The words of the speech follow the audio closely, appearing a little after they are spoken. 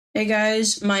Hey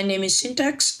guys, my name is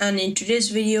Syntax, and in today's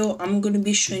video I'm going to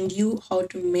be showing you how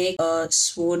to make a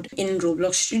sword in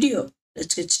Roblox Studio.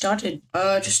 Let's get started.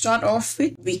 To start off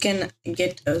with, we can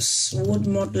get a sword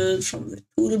model from the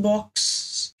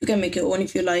toolbox. You can make your own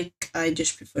if you like. I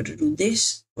just prefer to do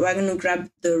this. We're going to grab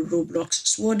the Roblox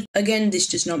sword. Again, this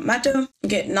does not matter.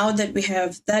 Okay, now that we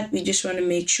have that, we just want to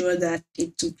make sure that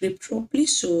it's gripped properly.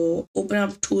 So open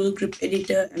up tool grip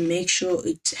editor and make sure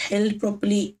it's held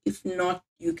properly. If not,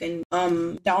 you can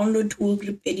download tool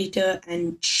grip editor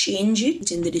and change it.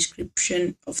 It's in the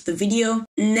description of the video.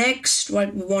 Next,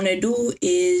 what we want to do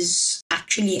is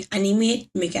actually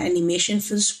make an animation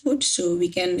for the sword. So we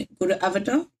can go to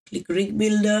avatar, click rig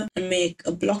builder and make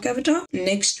a block avatar.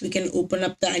 Next, we can open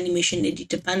up the animation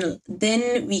editor panel.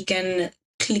 Then we can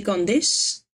click on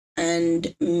this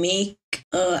and make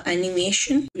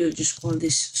animation. We'll just call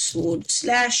this sword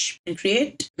slash and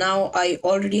create. Now I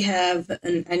already have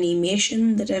an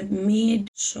animation that I've made,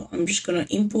 so I'm just gonna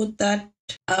import that.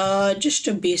 Just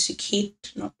a basic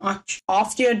hit, not much.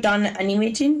 After you're done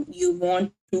animating, you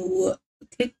want to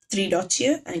click three dots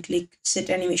here and click set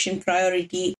animation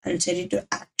priority and set it to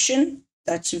action.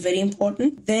 That's very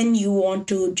important. Then you want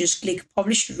to just click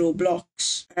publish to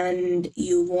Roblox and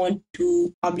you want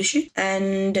to publish it,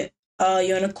 and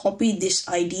you want to copy this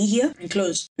ID here and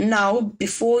close. Now,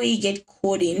 before we get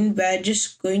code in, we're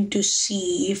just going to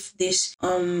see if this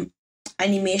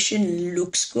animation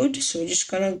looks good. So we're just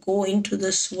gonna go into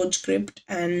the sword script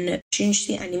and change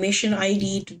the animation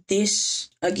ID to this.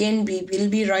 Again, we will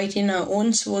be writing our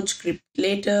own sword script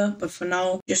later, but for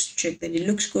now, just check that it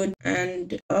looks good.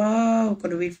 And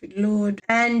gotta wait for it to load.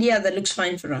 And yeah, that looks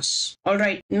fine for us. All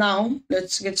right, now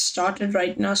let's get started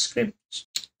writing our script.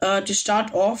 To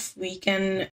start off, we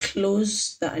can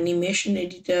close the animation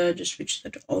editor, just switch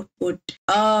that to output.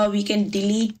 We can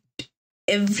delete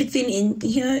everything in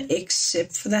here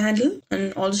except for the handle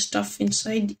and all the stuff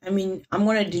inside. I mean, I'm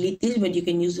gonna delete these, but you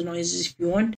can use the noises if you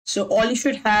want. So all you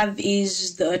should have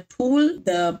is the tool,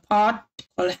 the part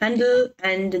called handle,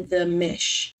 and the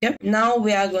mesh. Yep. Now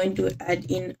we are going to add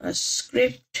in a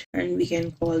script and we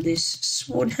can call this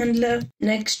sword handler.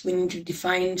 Next, we need to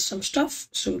define some stuff.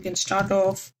 So we can start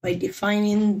off by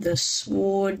defining the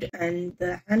sword and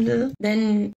the handle.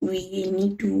 Then we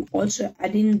need to also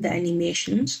add in the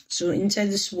animations. So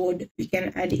inside the sword, we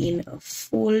can add in a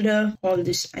folder, call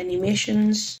this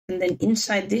animations. And then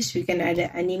inside this, we can add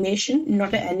an animation,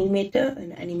 not an animator,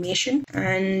 an animation.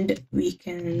 And we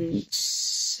can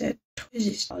set, what is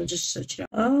this? I'll just search it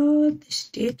out. This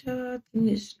data thing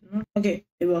is not okay.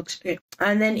 It works. Okay.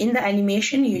 And then in the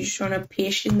animation, you just want to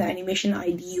paste in the animation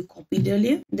ID you copied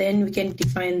earlier. Then we can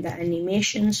define the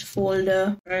animations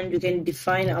folder and we can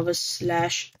define our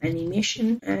slash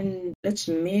animation. And let's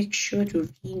make sure to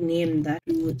rename that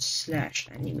to slash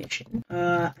animation.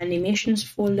 Animations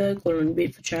folder,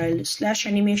 wait for child slash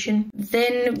animation.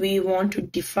 Then we want to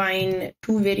define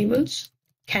two variables.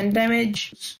 Can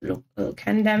damage, local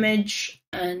can damage,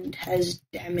 and has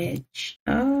damage.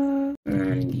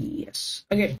 And yes.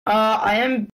 Okay. I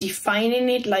am defining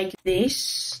it like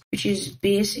this, which is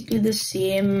basically the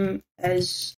same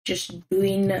as just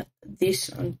doing this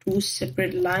on two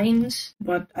separate lines,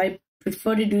 but I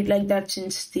prefer to do it like that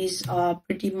since these are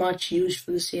pretty much used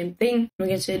for the same thing. We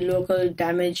can say local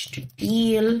damage to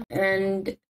deal,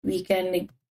 and we can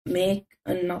make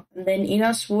and then in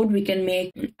our sword we can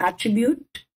make an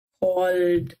attribute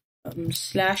called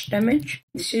slash damage.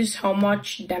 This is how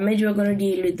much damage we're going to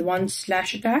deal with one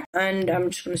slash attack, and I'm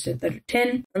just going to set that to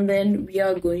 10. And then we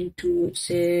are going to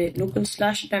say local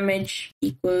slash damage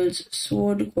equals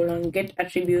sword get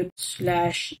attribute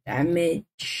slash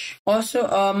damage.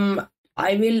 Also,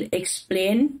 I will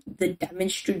explain the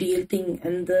damage to deal thing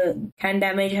and the can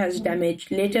damage has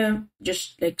damage later.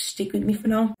 Just like stick with me for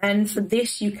now. And for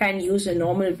this, you can use a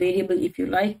normal variable if you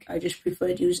like. I just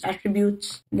prefer to use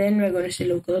attributes. Then we're going to say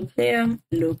local player,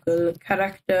 local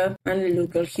character, and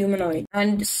local humanoid.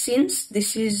 And since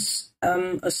this is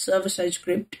a server-side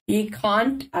script, you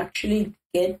can't actually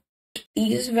get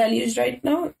these values right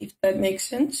now, if that makes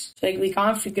sense. So like we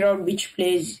can't figure out which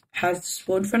place has the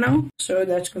sword for now, so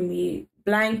that's going to be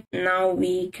blank. Now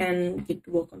we can get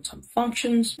to work on some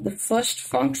functions. The first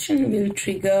function will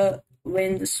trigger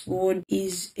when the sword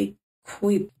is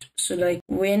equipped. So like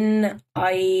when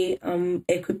I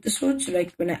equip the sword, so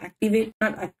like when I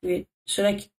not activate, so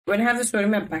like when I have the sword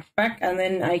in my backpack and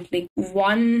then I click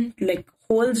one to like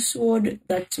hold the sword,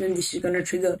 that's when this is going to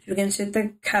trigger. You can set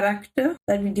the character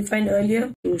that we defined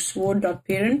earlier to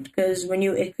sword.parent, because when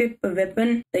you equip a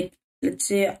weapon, like let's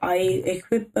say I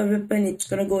equip a weapon, it's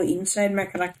gonna go inside my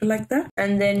character like that.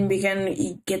 And then we can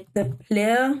get the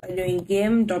player by doing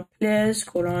game.players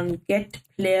get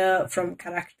player from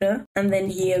character, and then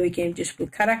here we can just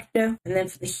put character. And then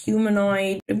for the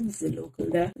humanoid, the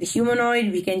local there, the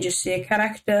humanoid, we can just say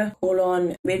character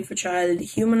wait for child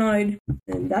humanoid,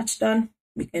 and that's done.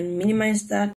 We can minimize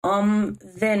that.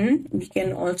 Then we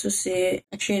can also say,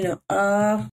 actually no,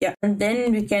 and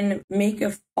then we can make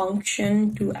a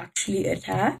function to actually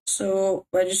attack. So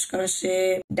we're just gonna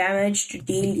say damage to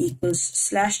deal equals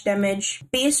 /damage.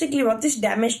 Basically what this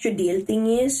damage to deal thing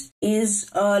is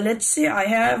let's say I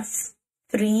have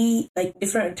 3 like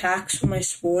different attacks for my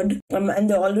sword, and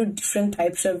they all do different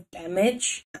types of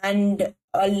damage, and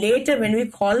later when we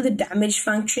call the damage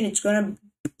function, it's gonna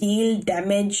deal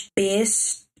damage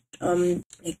based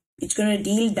it's gonna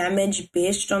deal damage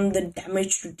based on the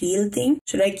damage to deal thing.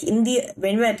 So like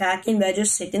when we're attacking, we're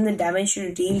just setting the damage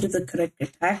to deal to the correct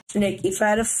attack. So like if I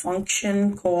had a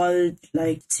function called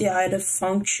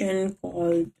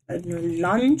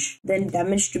lunge, then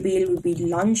damage to deal would be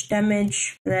lunge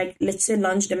damage. Like let's say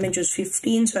lunge damage was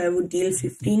 15, so I would deal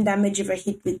 15 damage if I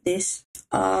hit with this.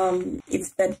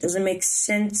 If that doesn't make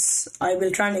sense, I will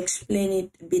try and explain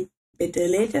it a bit better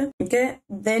later. Okay,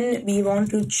 then we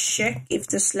want to check if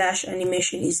the /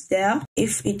 animation is there.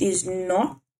 If it is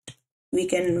not, we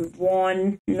can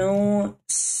warn no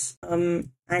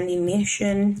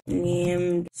animation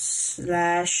named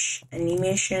 /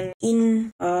 animation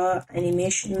in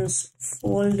animations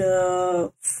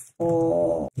folder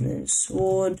for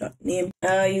sword.name.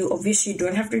 You obviously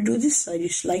don't have to do this, I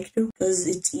just like to, because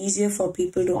it's easier for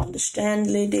people to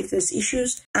understand later if there's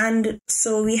issues. And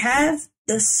so we have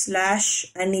the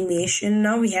 / animation.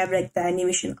 Now we have like the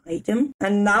animation item,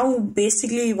 and now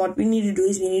basically what we need to do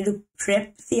is we need to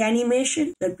prep the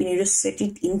animation, that we need to set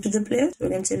it into the player. So we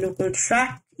can say local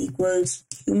track equals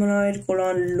humanoid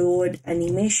load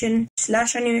animation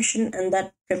 / animation, and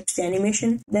that preps the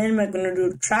animation. Then we're going to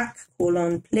do track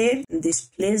play, and this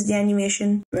plays the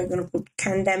animation. We're going to put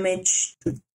can damage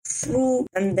to true,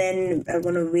 and then we're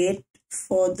going to wait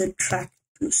for the track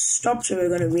to stop. So we're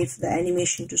going to wait for the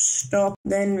animation to stop.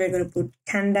 Then we're going to put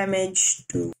can damage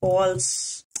to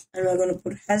false, and we're going to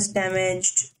put has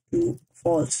damaged to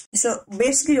false. So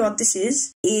basically what this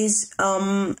is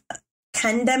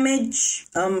can damage.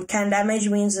 Can damage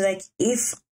means like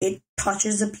if it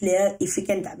touches the player, if we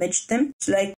can damage them.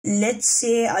 So like let's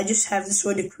say I just have the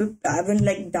sword equipped, I haven't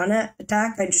like done an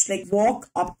attack, I just like walk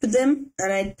up to them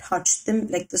and I touch them,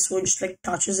 like the sword just like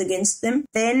touches against them,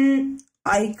 then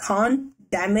I can't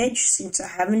damage since I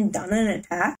haven't done an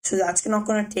attack, so that's not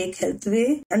gonna take health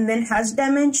away. And then has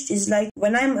damaged is like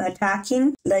when I'm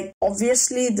attacking, like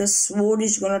obviously the sword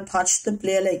is gonna touch the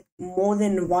player like more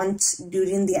than once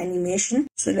during the animation.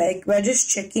 So like we're just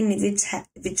checking if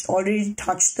it's already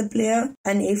touched the player,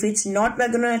 and if it's not,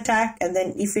 we're gonna attack, and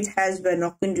then if it has, we're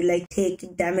not going to like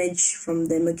take damage from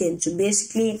them again. So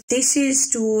basically this is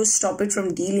to stop it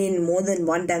from dealing more than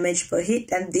 1 damage per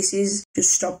hit, and this is to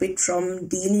stop it from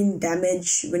dealing damage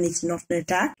when it's not an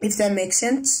attack, if that makes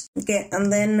sense. Okay,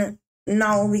 and then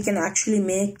now we can actually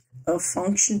make a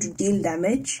function to deal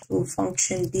damage. So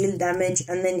function deal damage,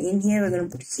 and then in here we're going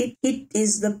to put hit. Hit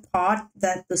is the part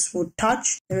that the sword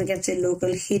touched, and we can say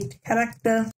local hit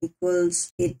character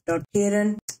equals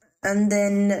hit.parent, and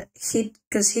then hit,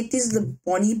 because hit is the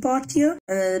body part here,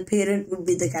 and then the parent would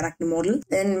be the character model.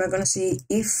 Then we're going to say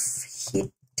if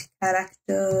hit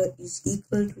character is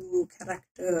equal to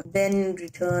character, then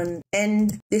return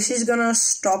end. This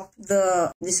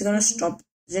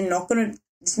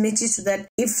makes it so that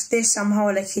if they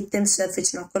somehow like hit themselves,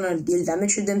 it's not gonna deal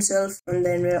damage to themselves. And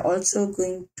then we're also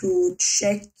going to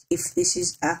check if this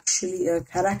is actually a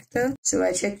character. So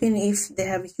we're checking if they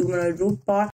have a humanoid root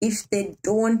part. If they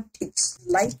don't, it's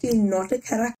likely not a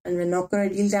character, and we're not gonna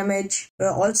deal damage.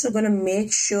 We're also gonna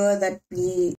make sure that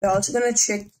we're also gonna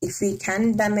check if we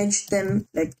can damage them,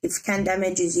 like if can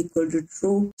damage is equal to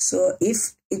true. So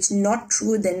if it's not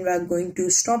true, then we're going to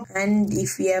stop, and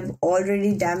if we have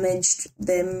already damaged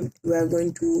them, we're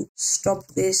going to stop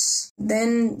this.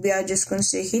 Then we are just going to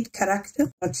say hit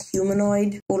character but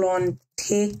humanoid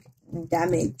take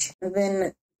damage, and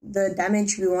then the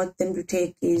damage we want them to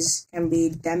take can be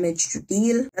damage to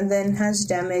deal, and then has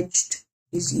damaged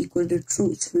is equal to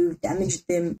true. So we've damaged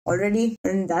them already,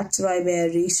 and that's why we're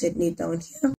resetting it down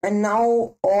here. And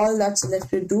now all that's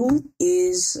left to do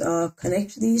is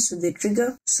connect these so they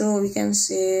trigger. So we can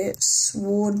say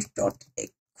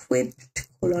sword.equipped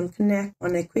connect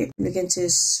on equip. We can say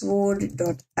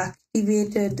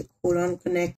sword.activated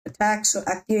connect attack. So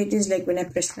activate is like when I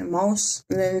press my mouse,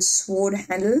 and then sword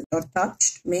handle dot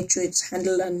touched. Make sure it's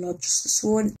handle and not just the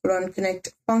sword.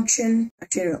 Connect function.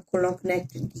 Actually,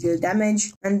 connect deal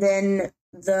damage, and then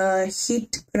the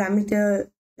hit parameter,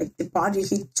 like the party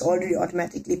hit's already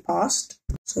automatically passed,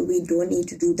 so we don't need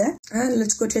to do that. And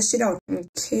let's go test it out.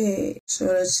 Okay, so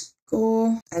let's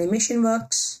go. Animation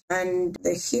works and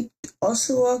the hit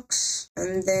also works,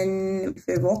 and then if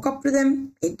I walk up to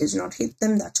them, it does not hit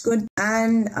them. That's good.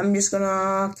 And I'm just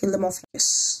gonna kill them off like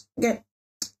this. Okay.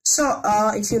 So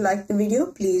if you like the video,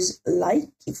 please like.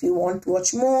 If you want to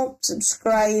watch more,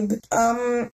 subscribe.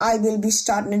 I will be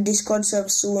starting a Discord server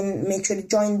soon. Make sure to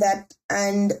join that.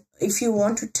 And if you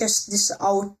want to test this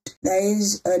out, there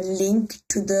is a link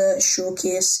to the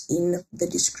showcase in the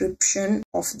description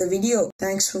of the video.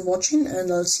 Thanks for watching,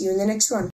 and I'll see you in the next one.